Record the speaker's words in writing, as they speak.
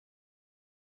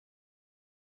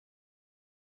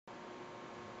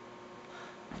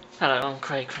Hello, I'm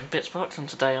Craig from Puppetswar, and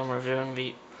today I'm reviewing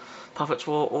the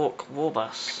Puppetswar Orc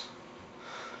Warbus.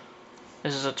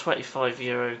 This is a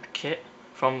 €25 kit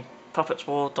from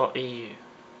Puppetswar.eu.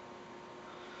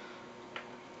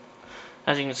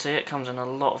 As you can see, it comes in a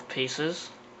lot of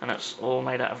pieces, and it's all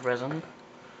made out of resin.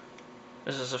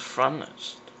 This is the front,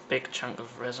 it's a big chunk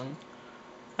of resin.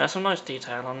 There's some nice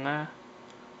detail on there.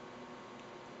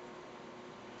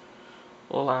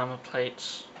 All armour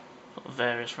plates,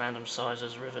 various random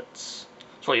sizes, rivets.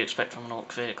 It's what you expect from an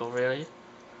orc vehicle, really.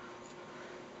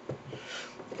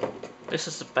 This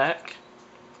is the back.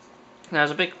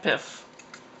 There's a big bit of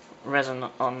resin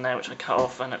on there which I cut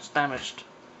off, and it's damaged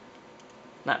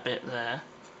that bit there.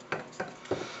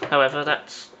 However,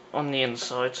 that's on the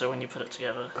inside, so when you put it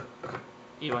together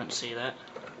you won't see that.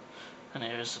 And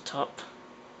here is the top.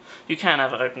 You can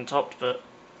have it open topped, but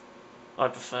I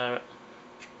prefer it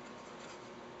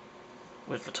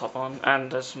with the top on, and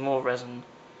there's more resin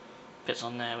bits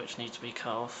on there which need to be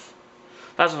cut off.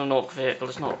 That's an orc vehicle,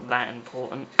 it's not that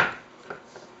important.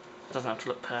 It doesn't have to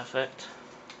look perfect.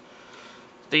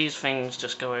 These things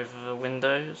just go over the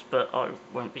windows, but I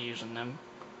won't be using them.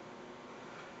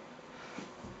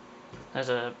 There's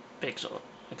a big sort of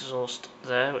exhaust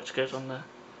there which goes on the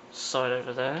side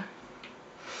over there.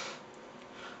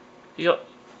 You got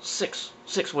six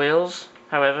wheels,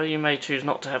 however you may choose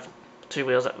not to have 2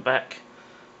 wheels at the back,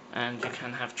 and you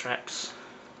can have tracks.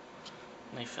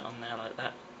 They fit on there like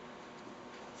that.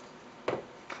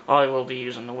 I will be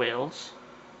using the wheels.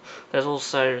 There's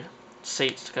also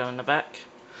seats to go in the back.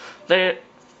 They're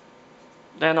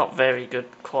not very good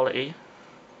quality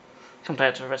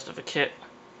compared to the rest of the kit.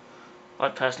 I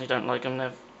personally don't like them.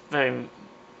 They're very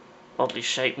oddly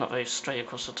shaped, not very straight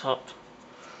across the top,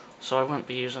 so I won't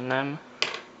be using them.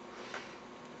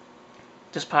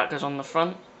 This part goes on the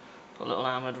front, got a little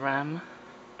armoured ram.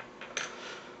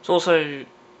 There's also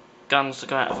guns to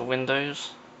go out of the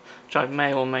windows, which I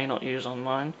may or may not use on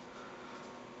mine.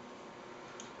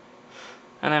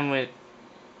 And then with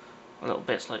little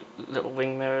bits like little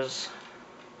wing mirrors.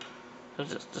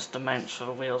 There's just the mounts for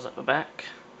the wheels at the back.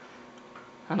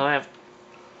 And I have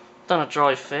done a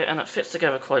dry fit, and it fits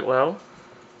together quite well.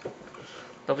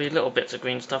 There'll be little bits of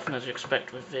green stuff, as you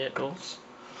expect with vehicles,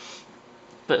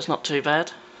 but it's not too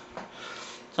bad.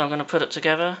 So I'm going to put it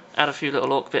together, add a few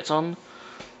little orc bits on,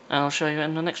 and I'll show you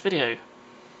in the next video.